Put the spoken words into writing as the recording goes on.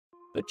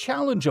The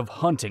challenge of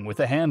hunting with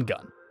a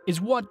handgun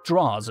is what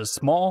draws a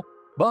small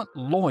but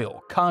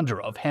loyal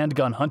cadre of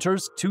handgun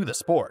hunters to the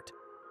sport.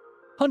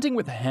 Hunting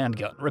with a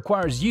handgun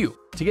requires you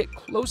to get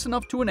close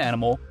enough to an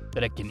animal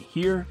that it can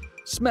hear,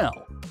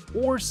 smell,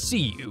 or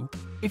see you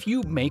if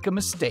you make a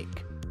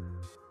mistake.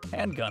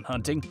 Handgun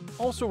hunting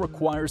also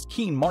requires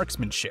keen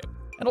marksmanship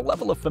and a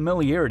level of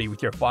familiarity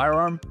with your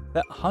firearm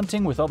that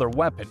hunting with other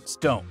weapons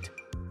don't.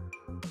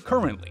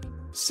 Currently,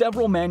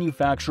 several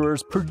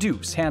manufacturers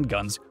produce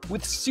handguns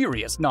with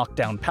serious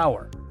knockdown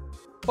power.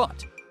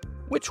 But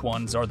which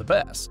ones are the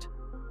best?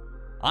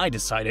 I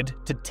decided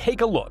to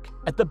take a look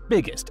at the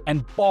biggest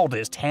and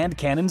baldest hand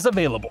cannons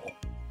available.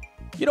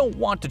 You don't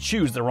want to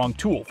choose the wrong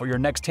tool for your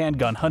next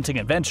handgun hunting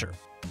adventure,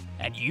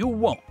 and you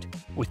won't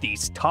with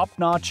these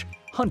top-notch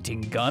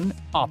hunting gun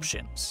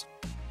options.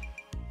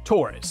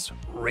 Taurus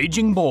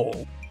Raging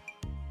Bull.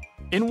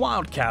 In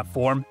wildcat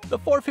form, the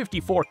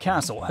 454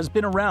 Castle has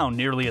been around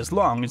nearly as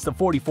long as the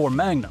 44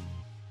 Magnum,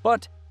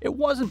 but it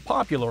wasn't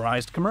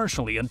popularized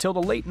commercially until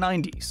the late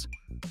 90s.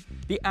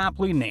 The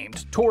aptly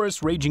named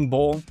Taurus Raging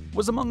Bull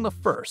was among the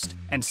first,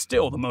 and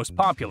still the most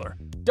popular,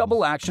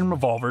 double-action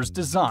revolvers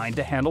designed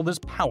to handle this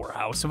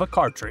powerhouse of a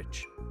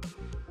cartridge.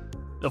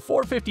 The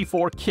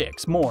 454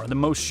 kicks more than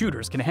most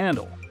shooters can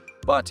handle,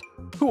 but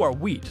who are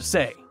we to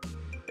say?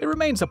 It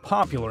remains a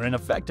popular and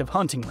effective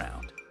hunting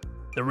round.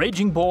 The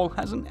Raging Bull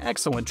has an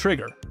excellent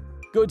trigger,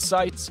 good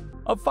sights,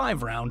 a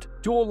 5-round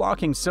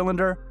dual-locking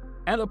cylinder,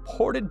 and a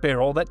ported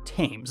barrel that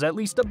tames at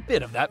least a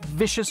bit of that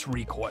vicious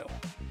recoil.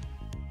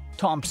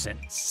 Thompson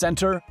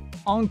Center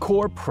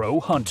Encore Pro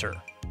Hunter.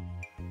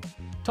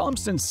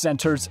 Thompson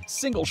Center's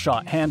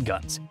single-shot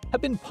handguns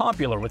have been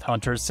popular with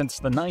hunters since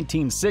the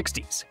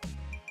 1960s.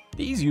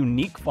 These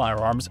unique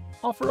firearms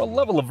offer a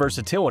level of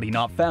versatility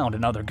not found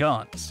in other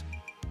guns.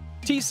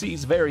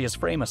 TC's various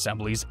frame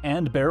assemblies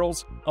and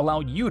barrels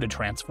allow you to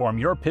transform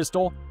your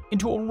pistol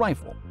into a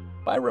rifle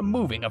by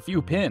removing a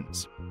few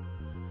pins.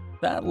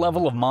 That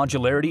level of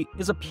modularity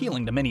is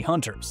appealing to many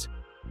hunters.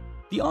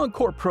 The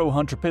Encore Pro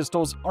Hunter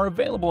pistols are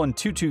available in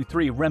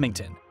 .223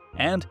 Remington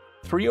and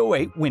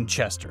 .308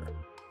 Winchester,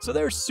 so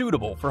they're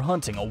suitable for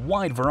hunting a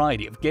wide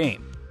variety of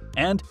game,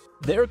 and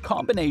their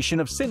combination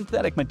of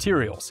synthetic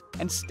materials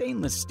and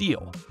stainless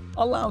steel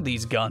allow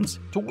these guns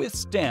to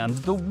withstand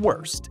the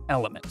worst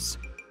elements.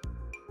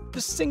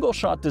 The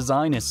single-shot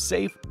design is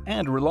safe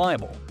and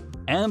reliable,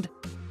 and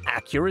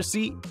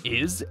accuracy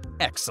is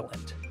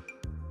excellent.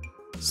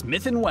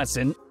 Smith &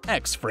 Wesson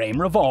X-Frame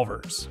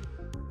Revolvers.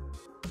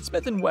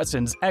 Smith &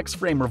 Wesson's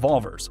X-Frame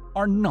revolvers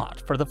are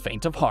not for the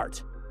faint of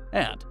heart,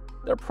 and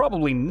they're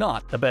probably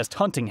not the best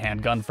hunting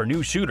handgun for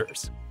new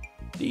shooters.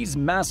 These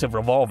massive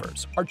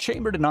revolvers are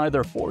chambered in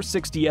either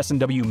 460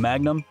 S&W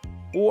Magnum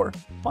or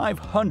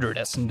 500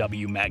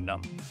 S&W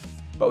Magnum,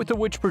 both of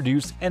which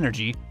produce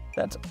energy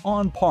that's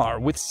on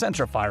par with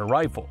centerfire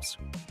rifles.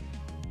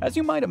 As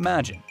you might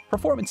imagine,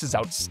 performance is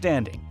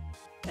outstanding,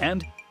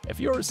 and if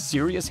you're a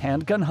serious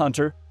handgun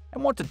hunter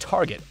and want to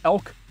target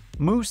elk,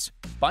 moose,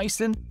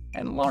 bison,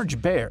 and large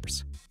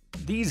bears,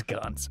 these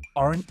guns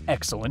are an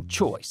excellent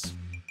choice.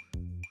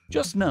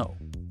 Just know,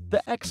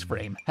 the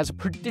X-Frame has a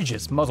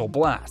prodigious muzzle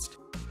blast.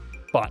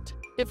 But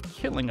if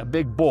killing a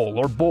big bull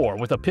or boar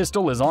with a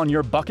pistol is on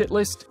your bucket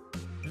list,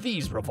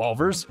 these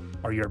revolvers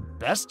are your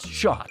best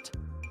shot.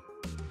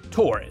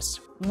 Taurus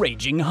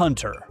Raging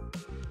Hunter.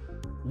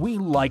 We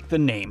like the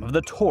name of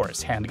the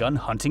Taurus handgun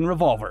hunting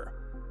revolver.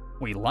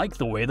 We like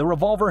the way the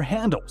revolver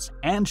handles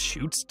and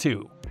shoots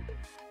too.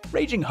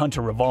 Raging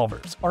Hunter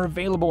revolvers are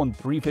available in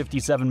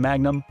 .357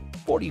 Magnum,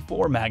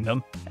 .44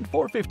 Magnum, and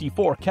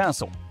 .454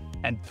 Castle,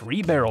 and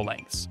 3 barrel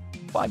lengths,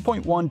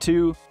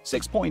 5.12,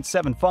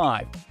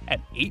 6.75,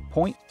 and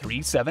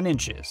 8.37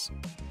 inches.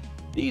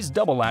 These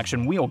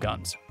double-action wheel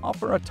guns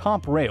offer a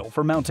top rail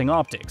for mounting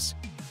optics.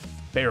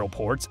 Barrel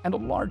ports and a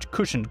large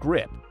cushioned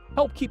grip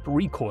help keep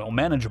recoil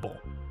manageable.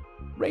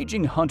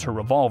 Raging Hunter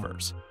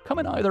revolvers come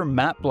in either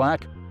matte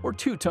black or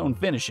two-tone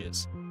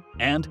finishes,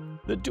 and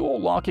the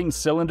dual-locking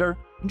cylinder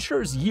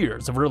ensures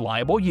years of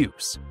reliable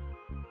use.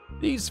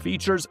 These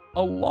features,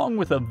 along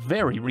with a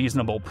very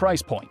reasonable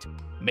price point,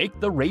 make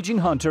the Raging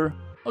Hunter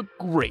a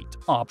great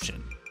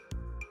option.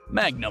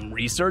 Magnum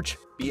Research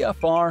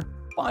BFR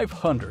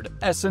 500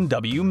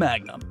 S&W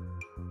Magnum.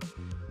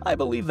 I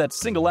believe that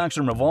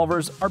single-action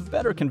revolvers are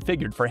better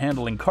configured for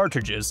handling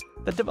cartridges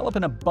that develop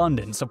an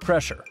abundance of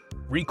pressure,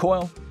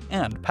 recoil,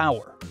 and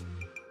power.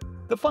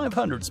 The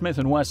 500 Smith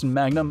 & Wesson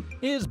Magnum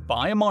is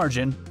by a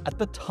margin at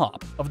the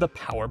top of the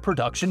power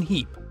production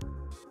heap.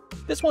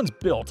 This one's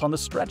built on the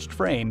stretched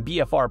frame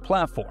BFR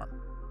platform,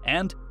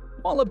 and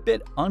while a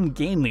bit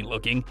ungainly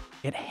looking,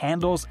 it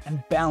handles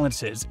and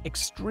balances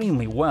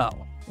extremely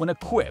well when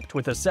equipped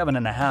with a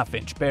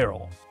 7.5-inch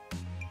barrel.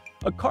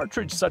 A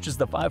cartridge such as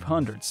the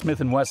 500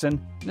 Smith &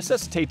 Wesson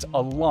necessitates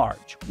a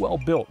large,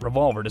 well-built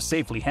revolver to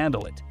safely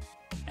handle it,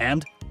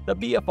 and the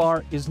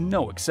BFR is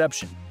no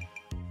exception.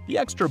 The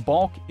extra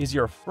bulk is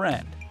your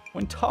friend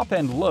when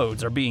top-end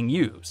loads are being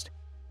used,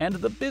 and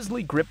the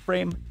Bisley grip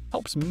frame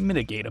helps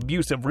mitigate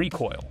abusive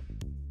recoil.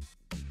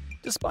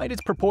 Despite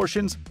its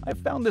proportions, I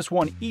found this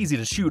one easy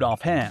to shoot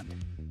offhand.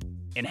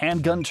 In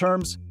handgun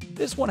terms,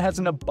 this one has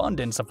an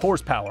abundance of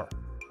horsepower,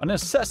 a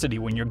necessity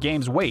when your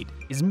game's weight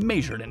is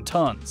measured in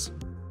tons.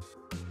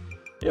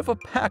 If a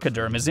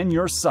pachyderm is in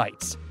your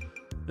sights,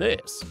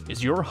 this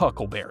is your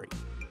huckleberry.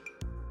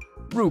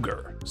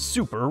 Ruger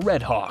Super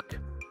Redhawk.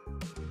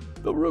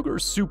 The Ruger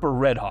Super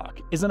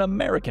Redhawk is an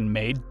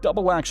American-made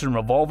double-action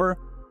revolver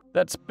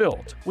that's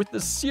built with the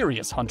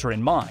serious hunter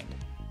in mind.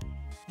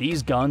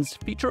 These guns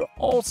feature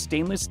all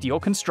stainless steel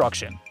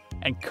construction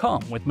and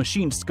come with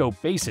machined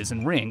scope bases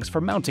and rings for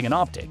mounting an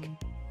optic.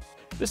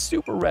 The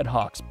Super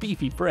Redhawk's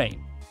beefy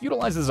frame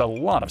utilizes a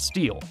lot of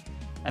steel,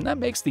 and that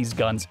makes these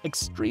guns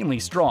extremely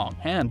strong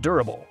and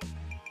durable.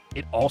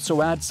 It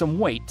also adds some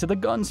weight to the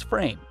gun's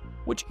frame,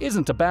 which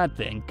isn't a bad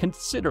thing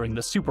considering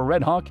the Super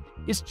Redhawk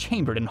is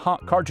chambered in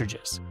hot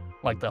cartridges,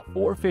 like the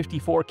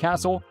 .454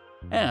 Castle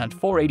and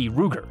 .480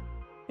 Ruger,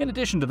 in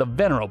addition to the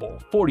venerable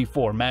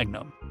 .44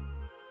 Magnum.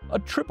 A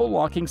triple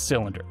locking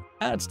cylinder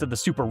adds to the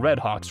Super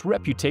Redhawk's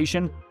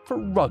reputation for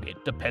rugged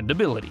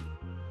dependability.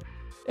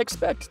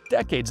 Expect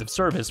decades of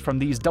service from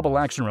these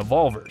double-action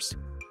revolvers,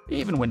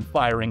 even when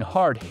firing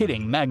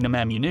hard-hitting magnum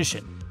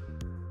ammunition.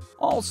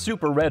 All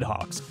Super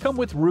Redhawks come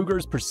with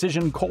Ruger's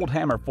precision cold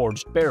hammer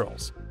forged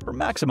barrels for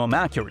maximum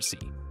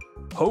accuracy.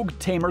 Hogue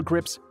tamer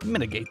grips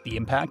mitigate the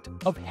impact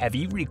of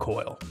heavy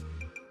recoil.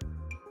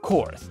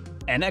 Korth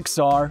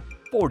NXR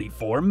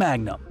 44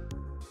 Magnum.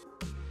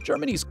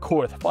 Germany's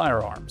Korth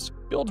Firearms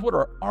builds what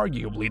are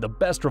arguably the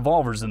best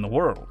revolvers in the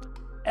world,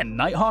 and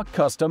Nighthawk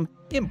Custom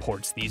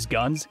imports these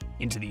guns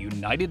into the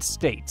United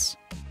States.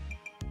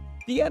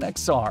 The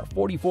NXR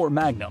 44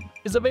 Magnum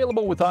is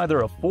available with either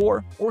a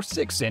 4 or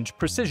 6-inch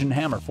precision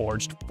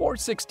hammer-forged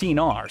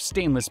 416R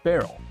stainless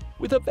barrel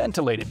with a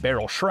ventilated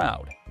barrel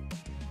shroud.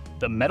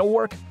 The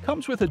metalwork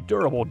comes with a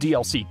durable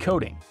DLC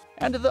coating,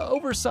 and the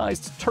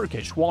oversized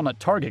Turkish walnut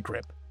target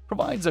grip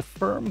provides a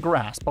firm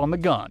grasp on the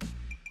gun,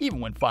 even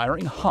when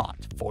firing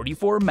hot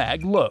 44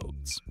 mag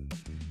loads.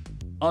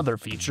 Other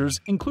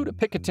features include a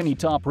Picatinny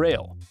top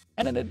rail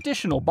and an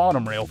additional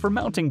bottom rail for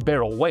mounting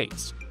barrel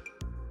weights,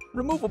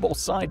 removable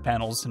side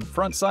panels and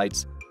front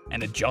sights,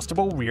 and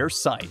adjustable rear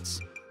sights.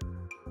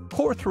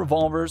 Korth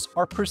revolvers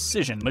are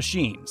precision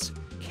machines,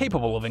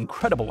 capable of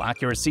incredible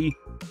accuracy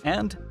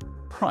and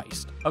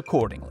priced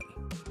accordingly.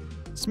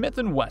 Smith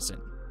 &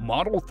 Wesson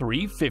Model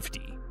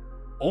 350.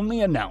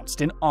 Only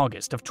announced in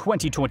August of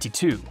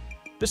 2022,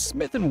 the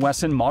Smith &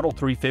 Wesson Model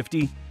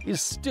 350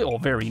 is still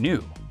very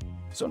new,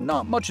 so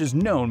not much is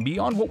known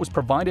beyond what was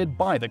provided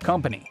by the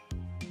company.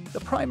 The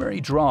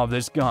primary draw of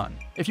this gun,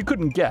 if you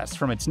couldn't guess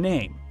from its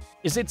name,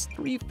 is its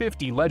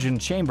 350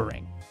 legend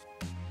chambering.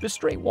 The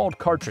straight-walled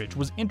cartridge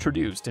was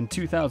introduced in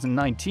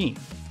 2019,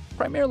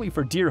 primarily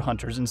for deer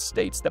hunters in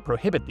states that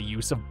prohibit the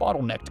use of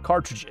bottlenecked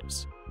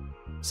cartridges.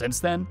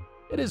 Since then,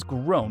 it has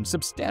grown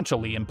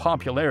substantially in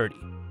popularity,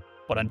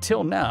 but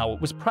until now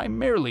it was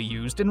primarily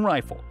used in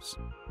rifles.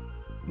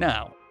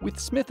 Now, with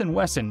Smith &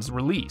 Wesson's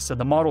release of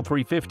the Model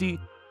 350,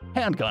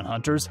 handgun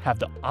hunters have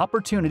the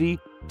opportunity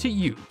to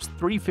use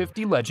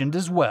 350 Legend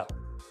as well.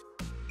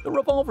 The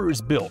revolver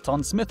is built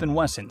on Smith &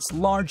 Wesson's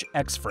large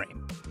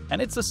X-frame,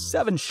 and it's a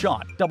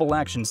 7-shot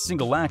double-action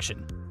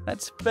single-action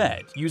that's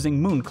fed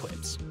using moon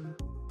clips,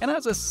 and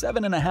has a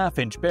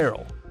 7.5-inch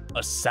barrel,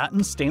 a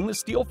satin stainless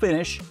steel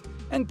finish,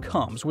 and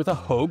comes with a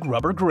Hogue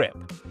rubber grip.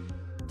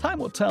 Time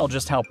will tell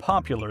just how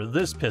popular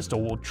this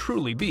pistol will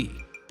truly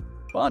be,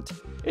 but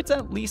it's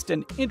at least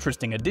an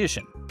interesting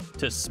addition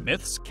to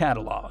Smith's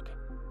catalog.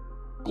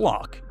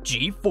 Glock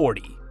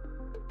G40.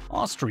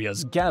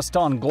 Austria's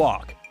Gaston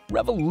Glock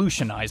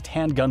revolutionized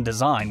handgun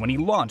design when he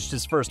launched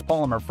his first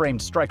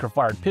polymer-framed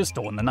striker-fired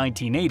pistol in the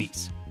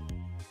 1980s.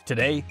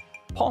 Today,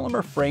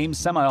 polymer-framed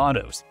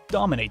semi-autos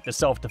dominate the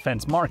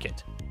self-defense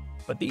market,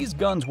 but these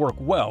guns work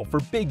well for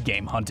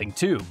big-game hunting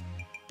too.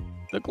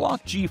 The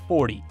Glock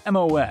G40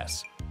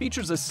 MOS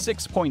features a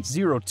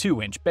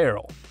 6.02-inch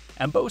barrel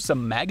and boasts a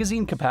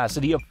magazine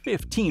capacity of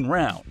 15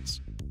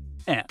 rounds.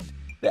 And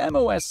the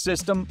MOS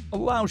system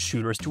allows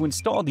shooters to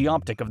install the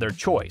optic of their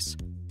choice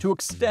to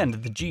extend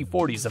the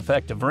G40's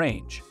effective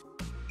range.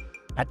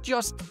 At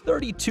just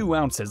 32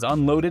 ounces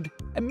unloaded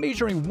and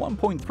measuring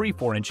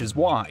 1.34 inches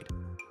wide,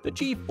 the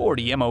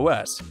G40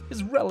 MOS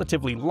is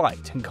relatively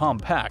light and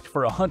compact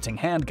for a hunting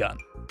handgun.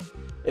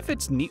 It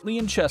fits neatly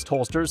in chest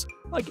holsters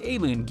like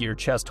Alien Gear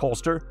chest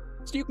holster,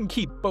 so you can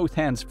keep both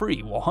hands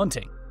free while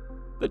hunting.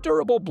 The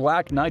durable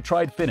black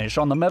nitride finish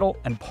on the metal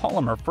and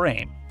polymer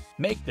frame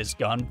make this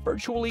gun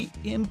virtually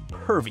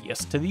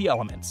impervious to the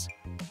elements.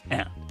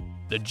 And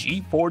the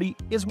G40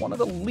 is one of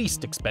the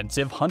least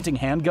expensive hunting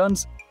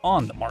handguns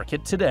on the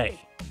market today.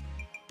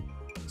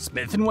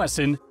 Smith &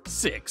 Wesson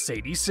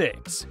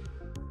 686.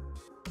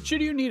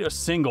 Should you need a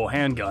single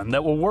handgun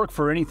that will work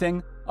for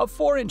anything, a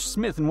 4-inch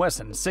Smith &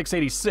 Wesson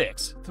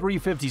 686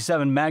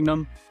 357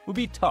 Magnum would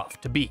be tough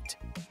to beat.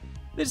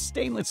 This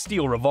stainless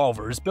steel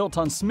revolver is built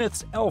on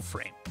Smith's L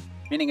frame,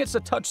 meaning it's a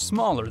touch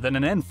smaller than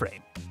an N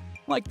frame,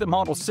 like the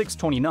Model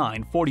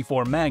 629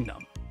 44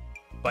 Magnum,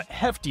 but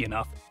hefty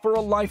enough for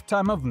a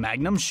lifetime of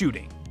Magnum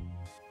shooting.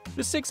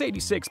 The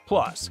 686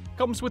 Plus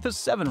comes with a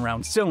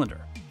 7-round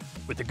cylinder.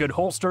 With a good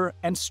holster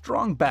and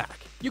strong back,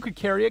 you could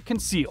carry it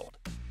concealed,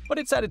 but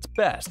it's at its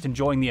best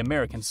enjoying the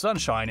American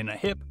sunshine in a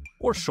hip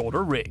or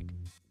shoulder rig.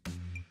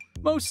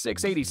 Most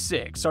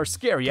 686 are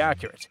scary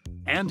accurate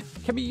and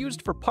can be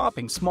used for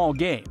popping small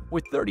game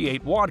with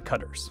 38 wad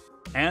cutters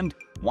and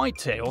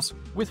whitetails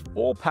with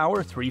full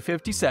power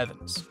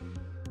 357s.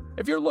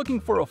 If you're looking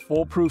for a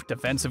foolproof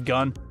defensive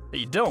gun that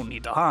you don't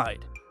need to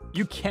hide,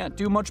 you can't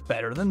do much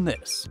better than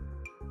this.